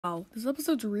Wow, this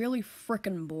episode's really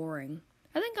frickin' boring.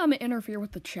 I think I'm gonna interfere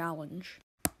with the challenge.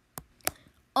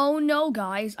 Oh no,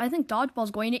 guys, I think Dodgeball's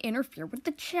going to interfere with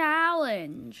the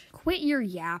challenge. Quit your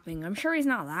yapping, I'm sure he's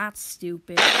not that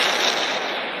stupid.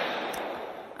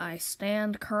 I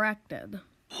stand corrected.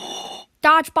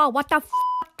 Dodgeball, what the f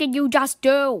did you just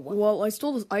do? Well, I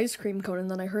stole this ice cream cone and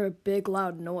then I heard a big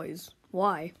loud noise.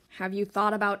 Why? Have you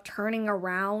thought about turning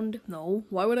around? No,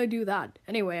 why would I do that?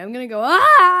 Anyway, I'm gonna go,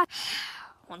 ah!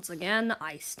 Once again,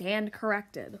 I stand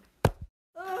corrected.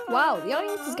 Wow, the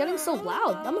audience is getting so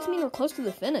loud. That must mean we're close to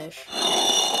the finish.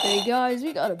 Hey guys,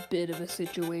 we got a bit of a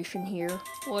situation here.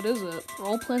 What is it?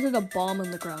 Earl planted a bomb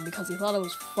in the ground because he thought it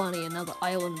was funny and now the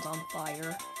island's on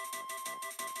fire.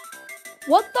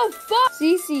 What the fuck?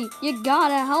 Cece, you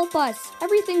gotta help us.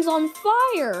 Everything's on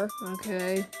fire.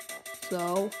 Okay,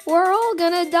 so? We're all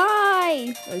gonna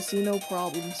die. I see no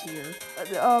problems here.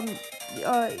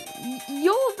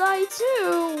 You'll die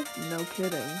too. No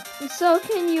kidding. So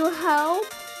can you help?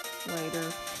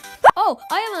 Later. Oh,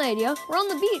 I have an idea. We're on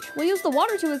the beach. We'll use the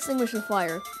water to extinguish the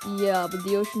fire. Yeah, but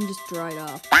the ocean just dried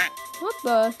up. What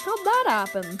the? How'd that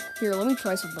happen? Here, let me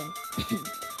try something.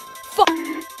 Fuck!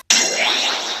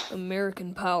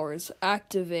 American powers,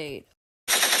 activate.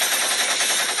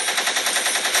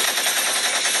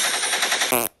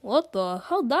 What the?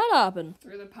 How'd that happen?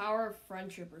 Through the power of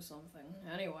friendship or something.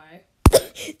 Anyway.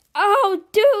 Oh,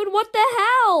 dude, what the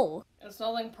hell? It's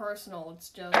nothing personal, it's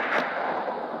just...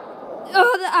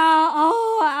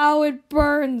 Ow, it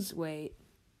burns. Wait.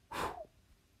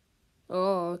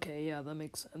 Oh, okay, yeah, that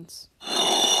makes sense.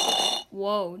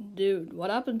 Whoa, dude, what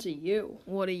happened to you?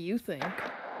 What do you think?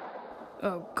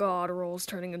 Oh god, Roll's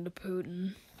turning into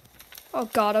Putin. Oh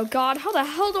god, how the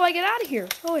hell do I get out of here?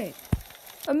 Oh wait.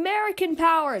 American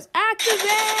powers,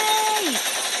 activate!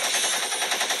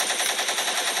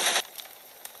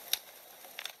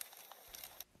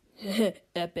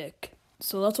 Epic.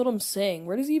 So that's what I'm saying.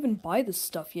 Where does he even buy this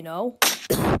stuff, you know?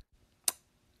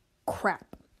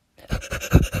 Crap.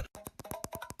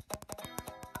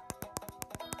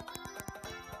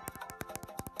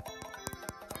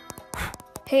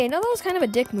 Hey, I know that was kind of a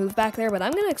dick move back there, but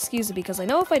I'm gonna excuse it because I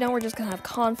know if I don't, we're just gonna have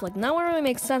conflict, and that won't really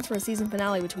make sense for a season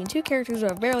finale between two characters who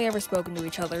have barely ever spoken to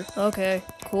each other. Okay,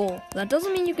 cool. That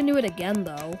doesn't mean you can do it again,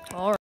 though. Alright.